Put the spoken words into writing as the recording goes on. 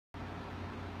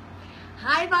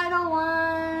Hi Vital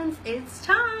Ones! It's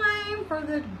time for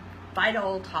the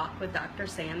Vital Talk with Dr.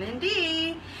 Sam and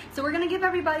Dee. So we're going to give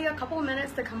everybody a couple of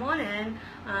minutes to come on in.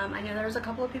 I know there's a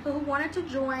couple of people who wanted to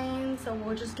join, so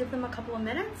we'll just give them a couple of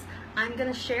minutes. I'm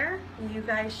going to share, you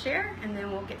guys share, and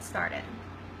then we'll get started.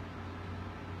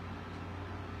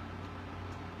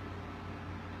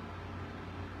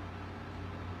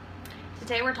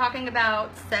 Today we're talking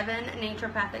about 7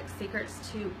 naturopathic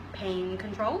secrets to pain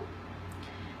control.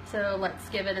 So let's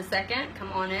give it a second.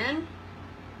 Come on in.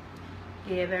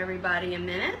 Give everybody a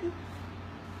minute.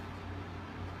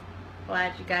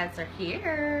 Glad you guys are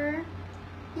here.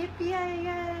 Yippee, yay,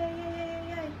 yay,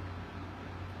 yay,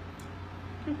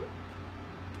 yay.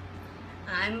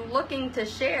 I'm looking to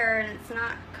share and it's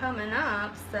not coming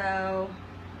up, so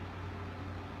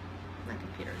my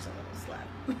computer's a little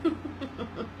slow.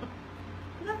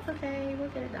 That's okay, we'll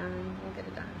get it done, we'll get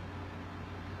it done.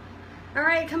 All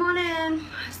right, come on in.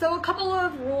 So a couple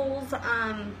of rules,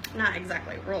 not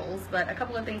exactly rules, but a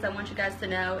couple of things I want you guys to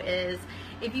know is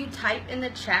if you type in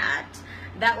the chat,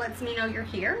 that lets me know you're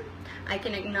here. I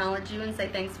can acknowledge you and say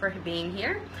thanks for being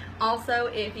here. Also,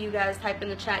 if you guys type in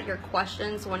the chat your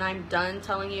questions when I'm done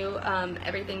telling you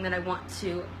everything that I want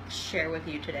to share with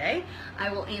you today,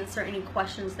 I will answer any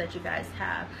questions that you guys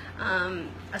have,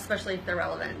 especially if they're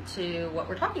relevant to what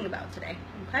we're talking about today,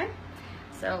 okay?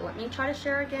 So let me try to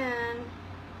share again.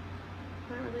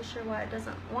 I'm not really sure why it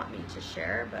doesn't want me to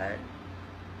share, but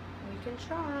we can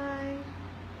try.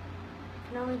 We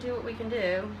can only do what we can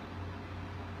do.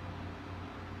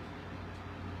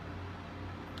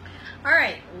 All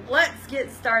right, let's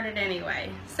get started anyway.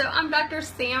 So I'm Dr.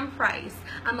 Sam Price.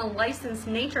 I'm a licensed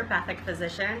naturopathic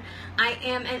physician. I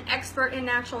am an expert in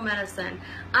natural medicine.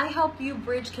 I help you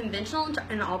bridge conventional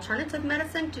and alternative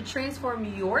medicine to transform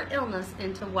your illness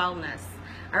into wellness.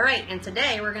 All right, and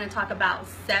today we're going to talk about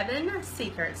 7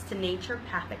 secrets to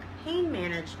naturopathic pain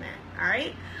management. All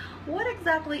right, what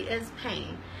exactly is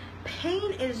pain?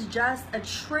 Pain is just a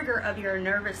trigger of your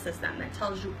nervous system that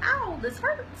tells you, ow, this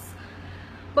hurts.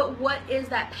 But what is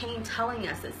that pain telling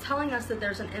us? It's telling us that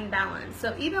there's an imbalance.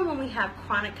 So even when we have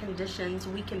chronic conditions,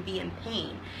 we can be in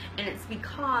pain. And it's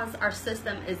because our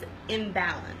system is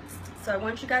imbalanced. So I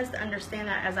want you guys to understand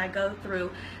that as I go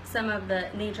through some of the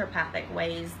naturopathic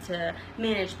ways to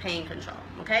manage pain control,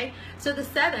 okay? So the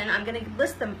 7, I'm gonna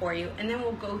list them for you and then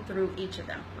we'll go through each of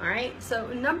them, all right? So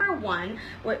number 1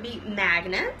 would be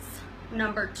magnets.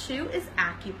 Number 2 is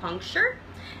acupuncture.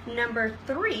 Number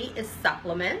 3 is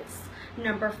supplements.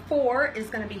 Number 4 is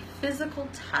going to be physical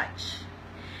touch.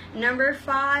 Number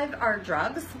 5 are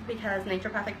drugs, because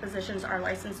naturopathic physicians are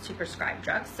licensed to prescribe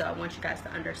drugs, so I want you guys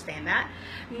to understand that.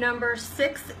 Number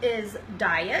 6 is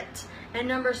diet, and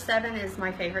number 7 is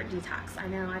my favorite, detox. I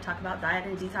know I talk about diet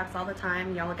and detox all the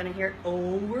time. Y'all are going to hear it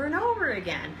over and over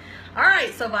again. All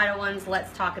right, so Vital Ones,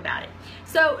 let's talk about it.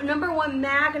 So number 1,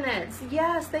 magnets.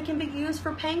 Yes, they can be used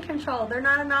for pain control. They're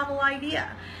not a novel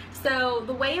idea. So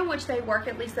the way in which they work,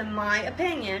 at least in my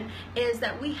opinion, is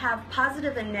that we have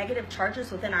positive and negative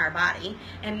charges within our body,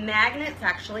 and magnets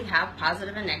actually have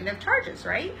positive and negative charges,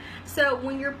 right? So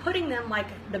when you're putting them, like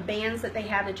the bands that they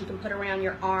have that you can put around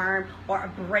your arm, or a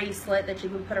bracelet that you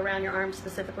can put around your arm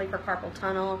specifically for carpal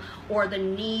tunnel, or the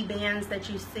knee bands that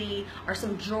you see, or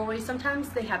some jewelry, sometimes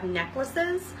they have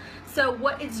necklaces. So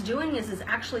what it's doing is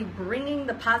actually bringing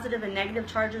the positive and negative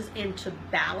charges into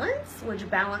balance, which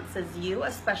balances you,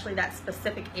 especially that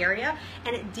specific area,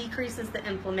 and it decreases the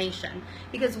inflammation,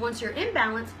 because once you're in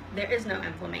balance, there is no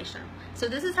inflammation. So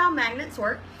this is how magnets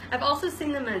work. I've also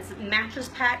seen them as mattress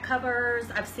pad covers.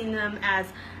 I've seen them as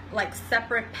like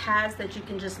separate pads that you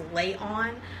can just lay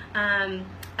on.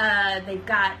 They've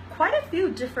got quite a few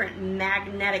different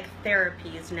magnetic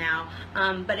therapies now,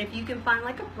 but if you can find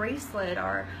like a bracelet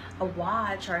or a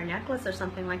watch or a necklace or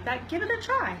something like that, give it a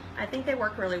try. I think they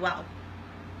work really well.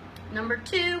 Number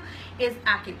 2 is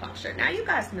acupuncture. Now you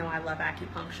guys know I love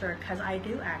acupuncture because I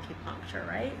do acupuncture,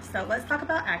 right? So let's talk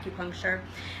about acupuncture.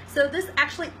 So this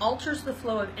actually alters the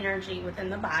flow of energy within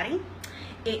the body.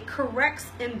 It corrects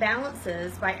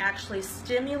imbalances by actually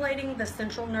stimulating the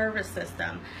central nervous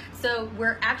system. So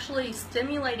we're actually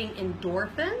stimulating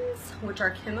endorphins, which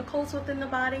are chemicals within the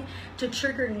body, to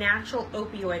trigger natural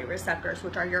opioid receptors,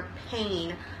 which are your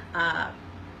pain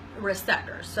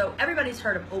receptors. So everybody's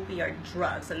heard of opioid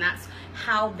drugs, and that's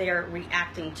how they're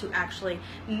reacting to actually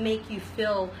make you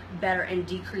feel better and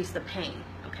decrease the pain,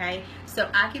 okay? So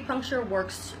acupuncture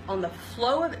works on the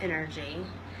flow of energy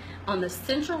on the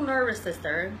central nervous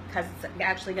system, because it's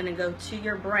actually going to go to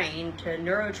your brain, to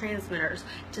neurotransmitters,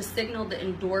 to signal the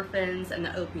endorphins and the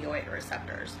opioid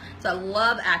receptors. So I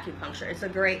love acupuncture. It's a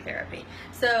great therapy.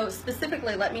 So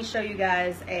specifically, let me show you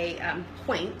guys a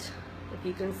point, if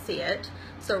you can see it.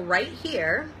 So right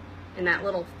here, in that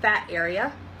little fat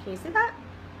area, can you see that?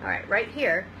 All right, right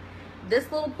here,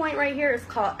 this little point right here is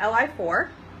called LI4,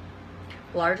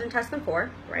 large intestine 4,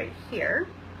 right here.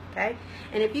 Okay,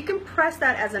 and if you can press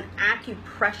that as an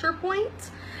acupressure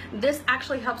point, this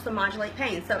actually helps to modulate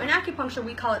pain. So in acupuncture,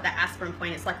 we call it the aspirin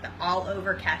point. It's like the all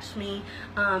over catch me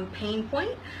pain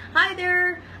point. Hi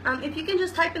there. If you can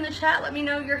just type in the chat, let me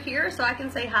know you're here so I can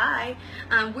say hi.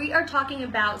 We are talking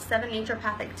about 7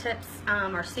 naturopathic tips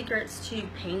or secrets to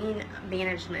pain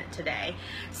management today.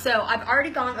 So I've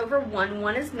already gone over one.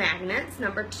 One is magnets.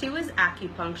 Number 2 is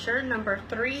acupuncture. Number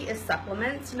 3 is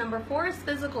supplements. Number 4 is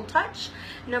physical touch.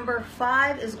 Number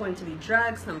 5 is going to be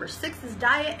drugs. Number 6 is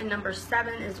diet. And number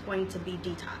 7 is going to be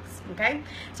detox. Okay,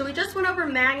 so we just went over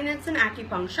magnets and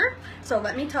acupuncture. So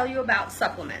let me tell you about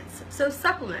supplements. So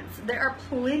supplements, there are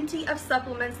plenty of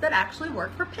supplements that actually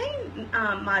work for pain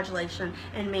modulation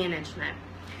and management.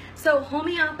 So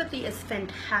homeopathy is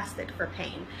fantastic for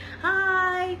pain.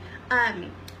 Hi.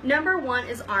 Number 1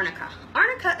 is arnica.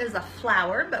 Arnica is a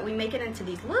flower, but we make it into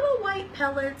these little white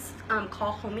pellets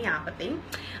called homeopathy.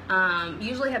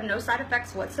 Usually have no side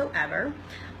effects whatsoever.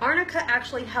 Arnica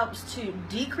actually helps to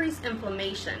decrease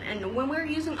inflammation. And when we're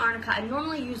using arnica, I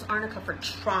normally use arnica for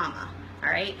trauma. All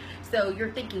right, so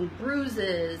you're thinking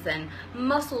bruises and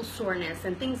muscle soreness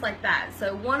and things like that.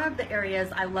 So one of the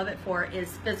areas I love it for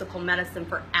is physical medicine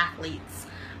for athletes.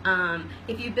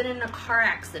 If you've been in a car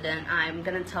accident, I'm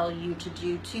going to tell you to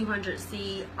do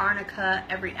 200C arnica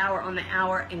every hour on the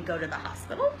hour and go to the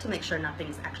hospital to make sure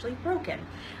nothing's actually broken.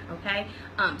 Okay,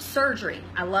 surgery.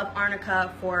 I love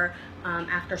arnica for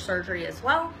after surgery as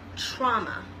well.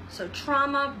 Trauma. So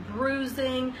trauma,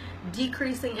 bruising,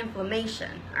 decreasing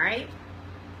inflammation. All right.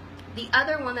 The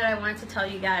other one that I wanted to tell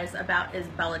you guys about is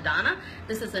belladonna.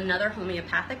 This is another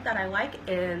homeopathic that I like,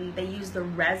 and they use the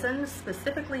resin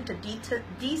specifically to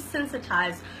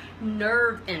desensitize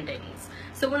nerve endings.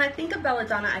 So when I think of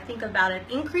belladonna, I think about it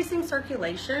increasing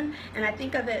circulation, and I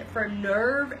think of it for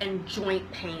nerve and joint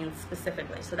pain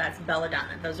specifically. So that's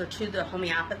belladonna. Those are 2 of the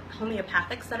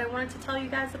homeopathics that I wanted to tell you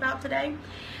guys about today.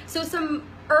 So some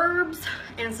herbs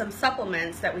and some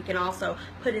supplements that we can also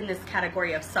put in this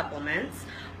category of supplements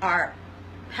are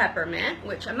peppermint,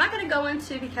 which I'm not going to go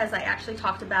into because I actually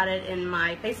talked about it in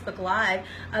my Facebook Live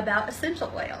about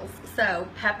essential oils. So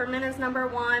peppermint is number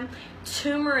 1.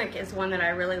 Turmeric is one that I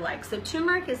really like. So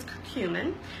turmeric is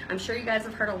curcumin. I'm sure you guys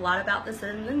have heard a lot about this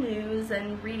in the news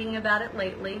and reading about it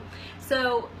lately.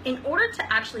 So in order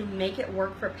to actually make it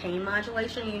work for pain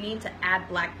modulation, you need to add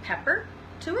black pepper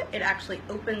to it. It actually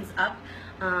opens up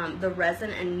the resin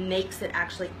and makes it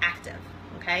actually active.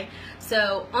 Okay,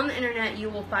 so on the internet you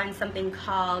will find something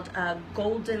called a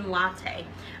golden latte.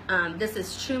 This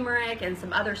is turmeric and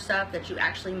some other stuff that you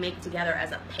actually make together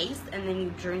as a paste, and then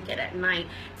you drink it at night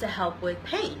to help with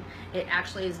pain. It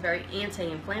actually is very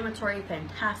anti-inflammatory,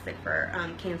 fantastic for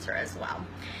cancer as well.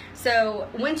 So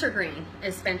wintergreen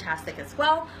is fantastic as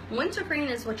well. Wintergreen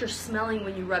is what you're smelling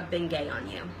when you rub Bengay on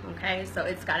you. Okay, so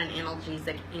it's got an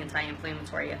analgesic,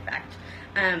 anti-inflammatory effect.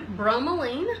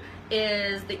 Bromelain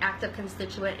is the active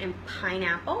constituent in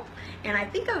pineapple, and I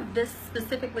think of this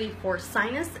specifically for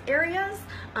sinus areas.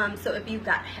 So if you've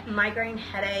got migraine,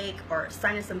 headache, or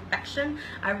sinus infection,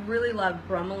 I really love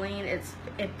bromelain. It's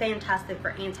fantastic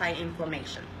for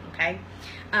anti-inflammation. Okay,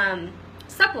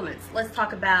 supplements. Let's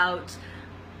talk about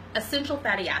essential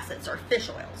fatty acids or fish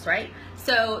oils, right?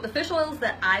 So the fish oils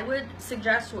that I would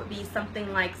suggest would be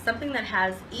something that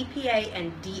has EPA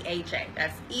and DHA.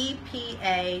 That's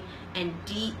EPA and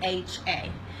DHA.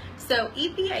 So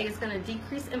EPA is going to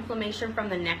decrease inflammation from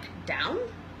the neck down.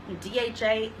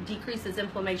 DHA decreases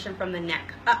inflammation from the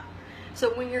neck up.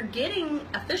 So when you're getting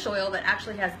a fish oil that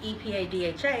actually has EPA,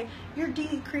 DHA, you're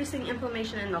decreasing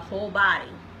inflammation in the whole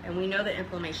body. And we know that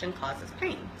inflammation causes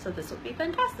pain. So this would be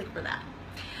fantastic for that.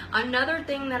 Another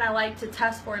thing that I like to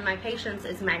test for in my patients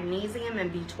is magnesium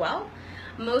and B12.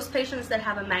 Most patients that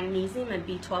have a magnesium and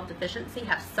B12 deficiency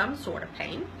have some sort of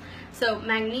pain. So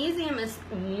magnesium is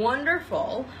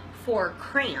wonderful for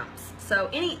cramps. So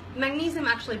magnesium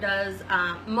actually does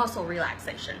muscle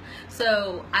relaxation.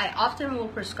 So I often will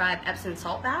prescribe Epsom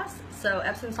salt baths. So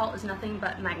Epsom salt is nothing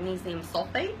but magnesium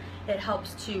sulfate. It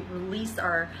helps to release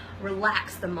or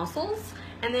relax the muscles,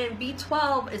 And then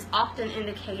B12 is often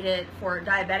indicated for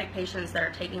diabetic patients that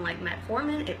are taking like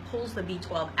metformin. It pulls the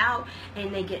B12 out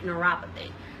and they get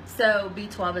neuropathy. So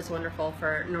B12 is wonderful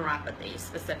for neuropathy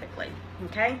specifically,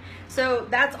 okay? So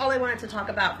that's all I wanted to talk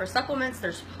about for supplements.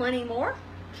 There's plenty more,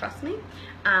 trust me,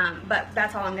 but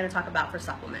that's all I'm gonna talk about for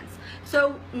supplements.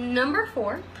 So number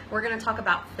 4, we're gonna talk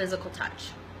about physical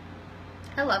touch.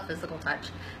 I love physical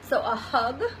touch. So a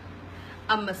hug,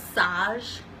 a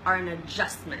massage, or an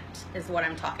adjustment is what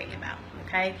I'm talking about,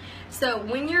 okay? So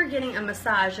when you're getting a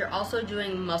massage, you're also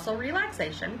doing muscle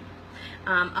relaxation.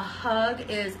 A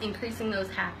hug is increasing those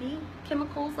happy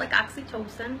chemicals like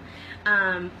oxytocin.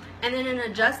 And then an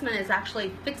adjustment is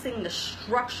actually fixing the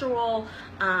structural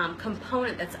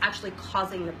component that's actually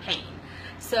causing the pain.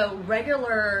 So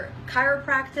regular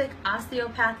chiropractic,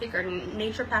 osteopathic, or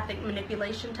naturopathic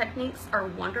manipulation techniques are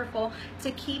wonderful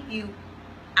to keep you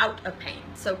out of pain,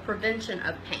 so prevention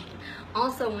of pain.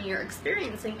 Also, when you're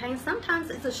experiencing pain, sometimes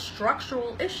it's a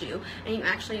structural issue and you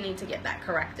actually need to get that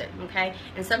corrected, okay?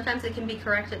 And sometimes it can be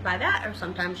corrected by that, or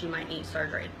sometimes you might need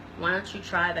surgery. Why don't you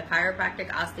try the chiropractic,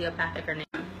 osteopathic, or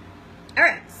all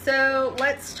right, so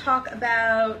let's talk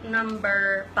about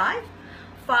number 5.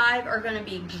 5 are going to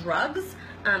be drugs.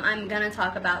 I'm going to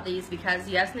talk about these because,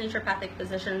 yes, naturopathic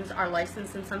physicians are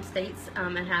licensed in some states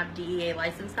and have DEA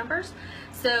license numbers.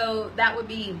 So that would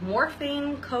be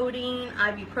morphine, codeine,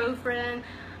 ibuprofen,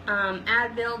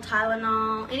 Advil,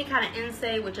 Tylenol, any kind of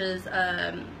NSAID, which is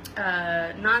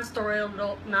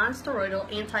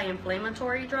non-steroidal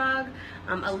anti-inflammatory drug,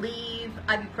 Aleve,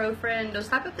 ibuprofen, those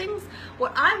type of things.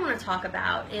 What I want to talk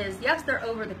about is, yes, they're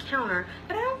over the counter,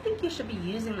 but I don't think you should be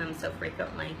using them so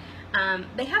frequently.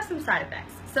 They have some side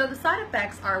effects. So the side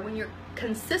effects are when you're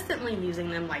consistently using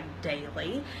them, like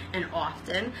daily and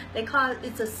often,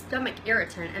 it's a stomach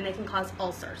irritant and they can cause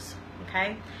ulcers,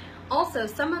 okay? Also,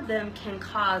 some of them can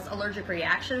cause allergic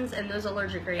reactions, and those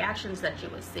allergic reactions that you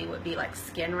would see would be like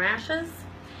skin rashes.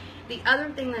 The other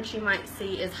thing that you might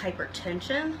see is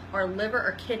hypertension or liver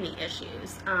or kidney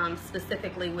issues,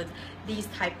 specifically with these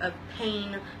type of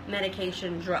pain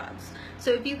medication drugs.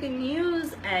 So if you can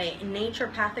use a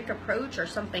naturopathic approach or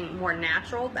something more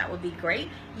natural, that would be great.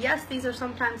 Yes, these are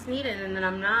sometimes needed, and then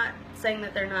I'm not saying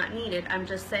that they're not needed. I'm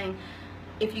just saying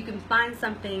if you can find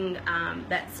something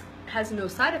that's has no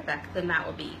side effect, then that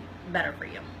will be better for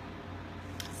you.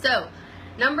 So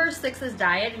number 6 is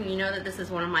diet, and you know that this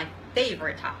is one of my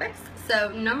favorite topics.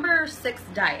 So number 6,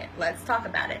 diet. Let's talk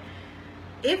about it.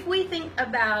 If we think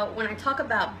about, when I talk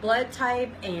about blood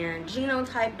type and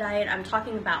genotype diet, I'm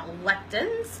talking about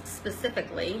lectins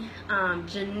specifically,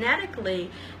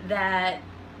 genetically, that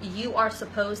you are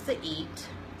supposed to eat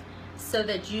so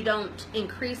that you don't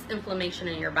increase inflammation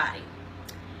in your body.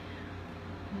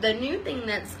 The new thing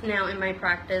that's now in my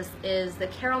practice is the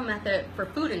Carroll method for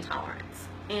food intolerance.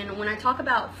 And when I talk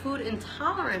about food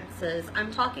intolerances,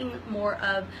 I'm talking more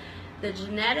of the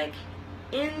genetic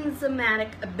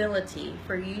enzymatic ability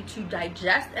for you to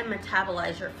digest and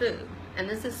metabolize your food. And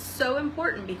this is so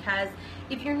important because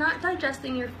if you're not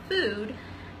digesting your food,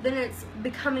 then it's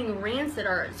becoming rancid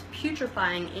or it's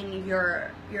putrefying in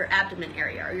your abdomen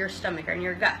area or your stomach or in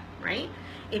your gut, right?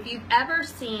 If you've ever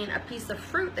seen a piece of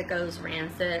fruit that goes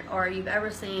rancid, or you've ever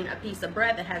seen a piece of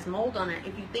bread that has mold on it,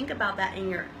 if you think about that in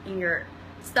your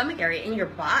stomach area, in your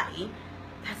body,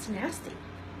 that's nasty.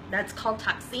 That's called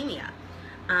toxemia.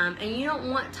 And you don't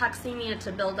want toxemia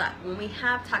to build up. When we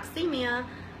have toxemia,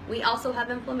 we also have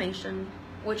inflammation,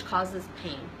 which causes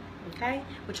pain, okay?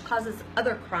 Which causes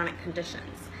other chronic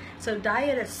conditions. So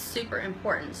diet is super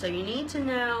important. So you need to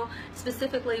know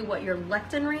specifically what your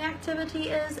lectin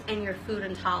reactivity is and your food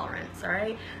intolerance, all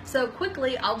right? So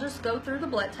quickly, I'll just go through the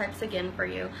blood types again for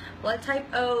you. Blood type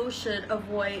O should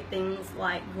avoid things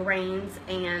like grains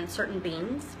and certain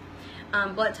beans.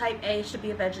 Blood type A should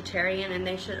be a vegetarian, and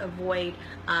they should avoid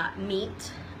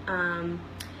meat and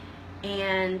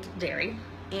dairy.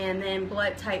 And then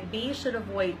blood type B should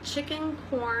avoid chicken,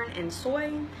 corn, and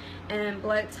soy. And then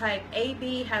blood type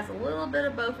AB has a little bit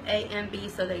of both A and B,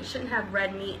 so they shouldn't have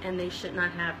red meat and they should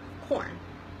not have corn,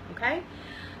 okay?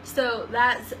 So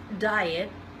that's diet,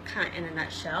 kind of in a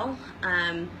nutshell.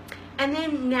 And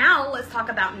then now let's talk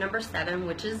about number 7,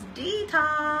 which is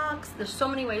detox. There's so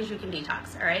many ways you can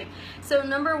detox, all right? So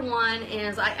number 1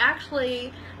 is I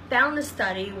actually found a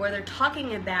study where they're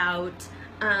talking about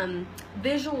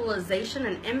visualization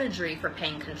and imagery for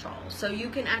pain control. So you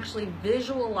can actually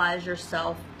visualize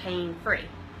yourself pain-free.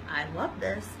 I love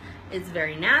this It's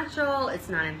very natural, it's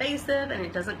not invasive, and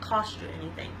it doesn't cost you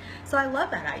anything. So I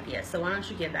love that idea. So why don't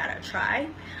you give that a try?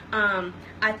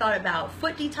 I thought about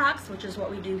foot detox, which is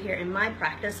what we do here in my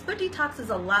practice. Foot detox is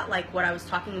a lot like what I was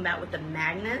talking about with the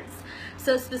magnets.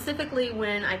 So specifically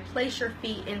when I place your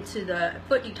feet into the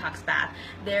foot detox bath,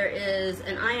 there is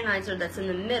an ionizer that's in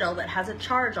the middle that has a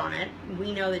charge on it.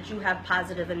 We know that you have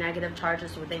positive and negative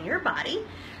charges within your body.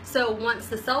 So once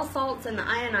the cell salts and the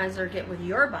ionizer get with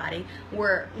your body,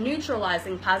 we're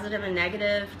neutralizing positive and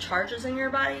negative charges in your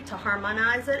body to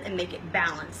harmonize it and make it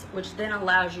balanced, which then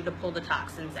allows you to pull the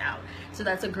toxins out. So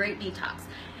that's a great detox.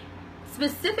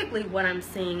 Specifically, what I'm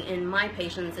seeing in my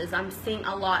patients is I'm seeing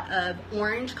a lot of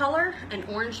orange color, and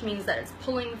orange means that it's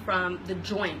pulling from the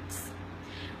joints,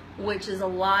 which is a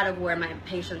lot of where my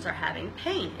patients are having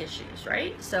pain issues,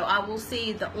 right? So I will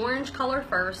see the orange color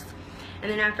first,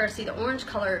 and then after I see the orange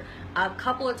color a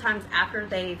couple of times after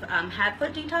they've had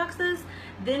foot detoxes,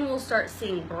 then we'll start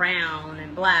seeing brown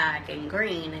and black and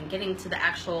green and getting to the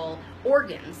actual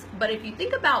organs. But if you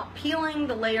think about peeling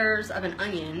the layers of an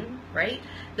onion, right,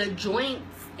 the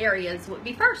joints areas would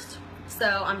be first. So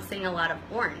I'm seeing a lot of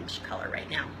orange color right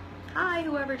now. Hi,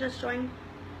 whoever just joined.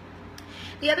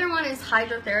 The other one is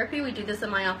hydrotherapy. We do this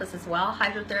in my office as well.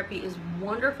 Hydrotherapy is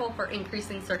wonderful for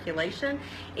increasing circulation.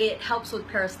 It helps with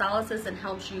peristalsis and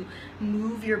helps you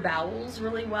move your bowels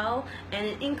really well, and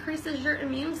it increases your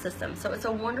immune system. So it's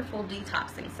a wonderful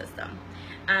detoxing system.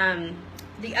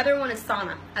 The other one is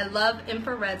sauna. I love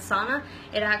infrared sauna.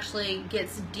 It actually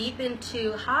gets deep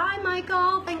into, hi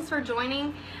Michael, thanks for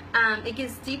joining. It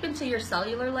gets deep into your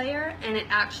cellular layer, and it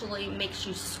actually makes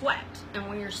you sweat. And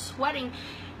when you're sweating,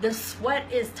 the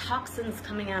sweat is toxins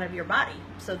coming out of your body.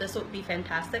 So this would be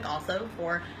fantastic also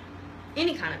for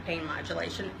any kind of pain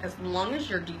modulation. As long as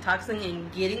you're detoxing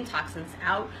and getting toxins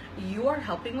out, you are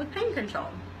helping with pain control.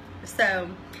 So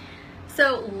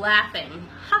laughing,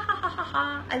 ha ha ha ha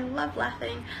ha, I love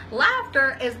laughing.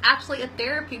 Laughter is actually a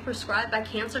therapy prescribed by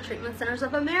Cancer Treatment Centers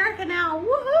of America now,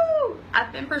 woohoo!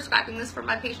 I've been prescribing this for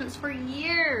my patients for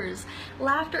years.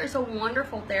 Laughter is a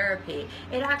wonderful therapy.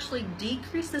 It actually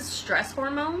decreases stress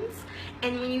hormones,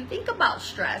 and when you think about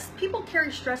stress, people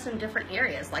carry stress in different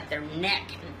areas, like their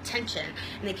neck and tension,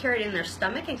 and they carry it in their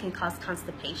stomach and can cause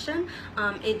constipation.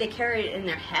 They carry it in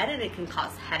their head and it can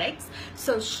cause headaches.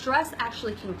 So stress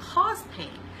actually can cause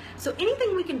pain. So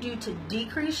anything we can do to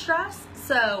decrease stress,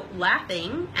 so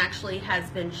laughing actually has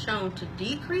been shown to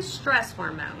decrease stress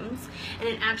hormones, and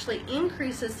it actually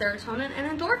increases serotonin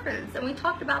and endorphins, and we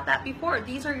talked about that before.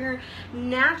 These are your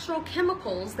natural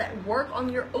chemicals that work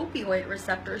on your opioid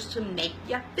receptors to make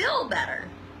you feel better.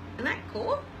 Isn't that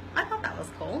cool? I thought that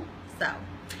was cool. So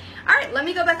all right, let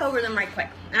me go back over them right quick.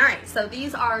 All right, so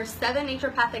these are 7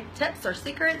 naturopathic tips or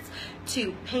secrets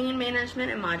to pain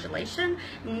management and modulation.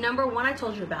 Number 1, I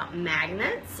told you about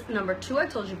magnets. Number 2, I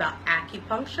told you about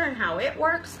acupuncture and how it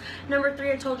works. Number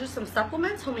 3, I told you some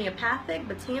supplements, homeopathic,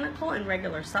 botanical, and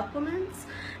regular supplements.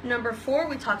 Number 4,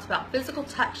 we talked about physical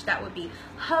touch. That would be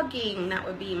hugging, that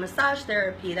would be massage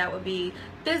therapy, that would be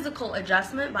physical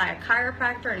adjustment by a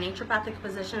chiropractor, a naturopathic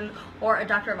physician, or a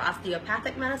doctor of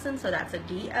osteopathic medicine, so that's a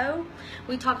DO.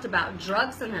 We talked about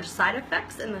drugs and their side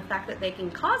effects and the fact that they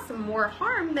can cause some more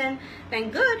harm than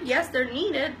good. Yes, they're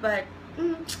needed, but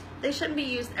they shouldn't be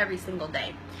used every single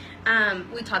day.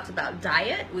 We talked about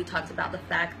diet. We talked about the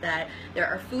fact that there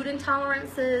are food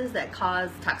intolerances that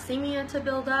cause toxemia to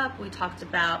build up. We talked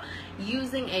about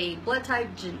using a blood type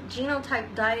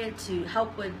genotype diet to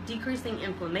help with decreasing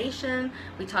inflammation.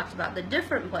 We talked about the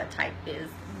different blood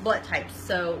types,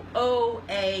 so O,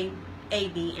 A,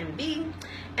 B, and B.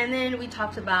 And then we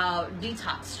talked about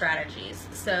detox strategies.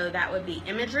 So that would be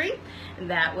imagery,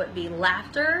 that would be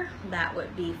laughter, that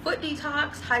would be foot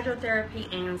detox,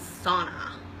 hydrotherapy, and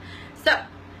sauna. So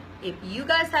if you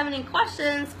guys have any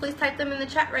questions, please type them in the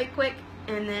chat right quick,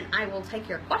 and then I will take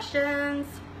your questions.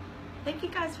 Thank you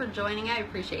guys for joining. I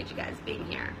appreciate you guys being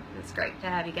here. It's great to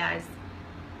have you guys.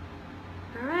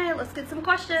 All right, let's get some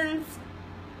questions.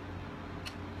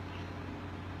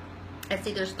 I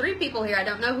see there's 3 people here. I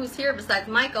don't know who's here besides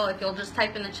Michael. If you'll just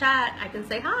type in the chat, I can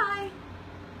say hi.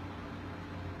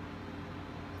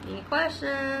 Any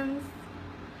questions?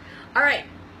 All right,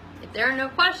 if there are no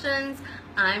questions,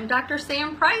 I'm Dr.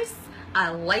 Samm Price,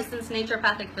 a licensed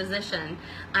naturopathic physician.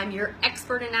 I'm your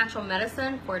expert in natural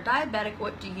medicine. For diabetic,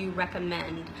 what do you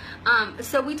recommend?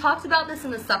 So we talked about this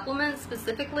in the supplements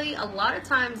specifically. A lot of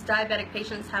times diabetic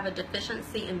patients have a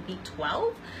deficiency in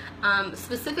B12.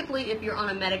 Specifically if you're on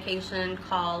a medication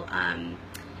called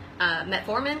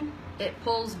metformin, it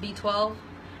pulls B12,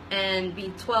 and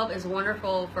B12 is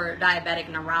wonderful for diabetic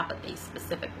neuropathy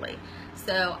specifically.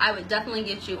 So I would definitely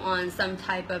get you on some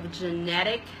type of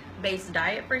genetic based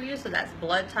diet for you, so that's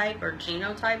blood type or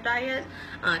genotype diet,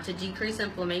 to decrease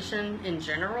inflammation in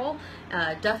general.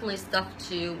 Definitely stuff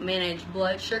to manage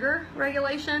blood sugar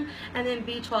regulation, and then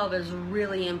B12 is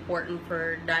really important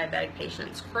for diabetic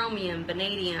patients. Chromium,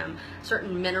 vanadium,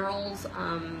 certain minerals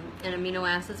and amino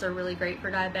acids are really great for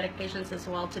diabetic patients as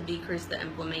well to decrease the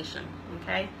inflammation.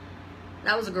 Okay,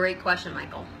 that was a great question,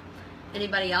 Michael.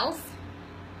 Anybody else?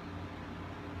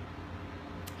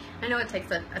 I know it takes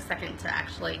a second to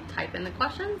actually type in the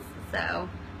questions, so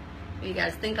if you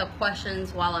guys think of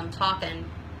questions while I'm talking,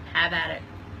 have at it.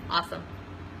 Awesome.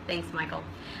 Thanks, Michael.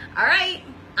 All right,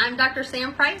 I'm Dr.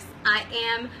 Samm Price. I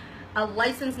am a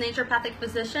licensed naturopathic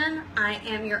physician. I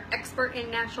am your expert in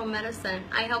natural medicine.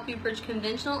 I help you bridge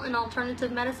conventional and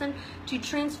alternative medicine to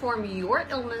transform your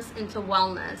illness into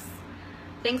wellness.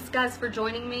 Thanks guys for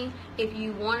joining me. If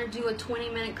you want to do a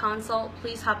 20-minute consult,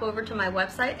 please hop over to my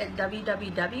website at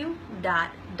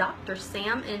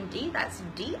www.drsammnd, that's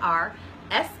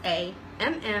DRSAMM,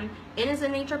 N as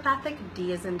in naturopathic,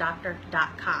 D as in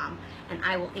doctor.com, and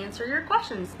I will answer your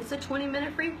questions. It's a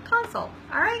 20-minute free consult.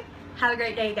 All right, have a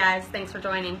great day guys. Thanks for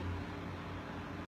joining.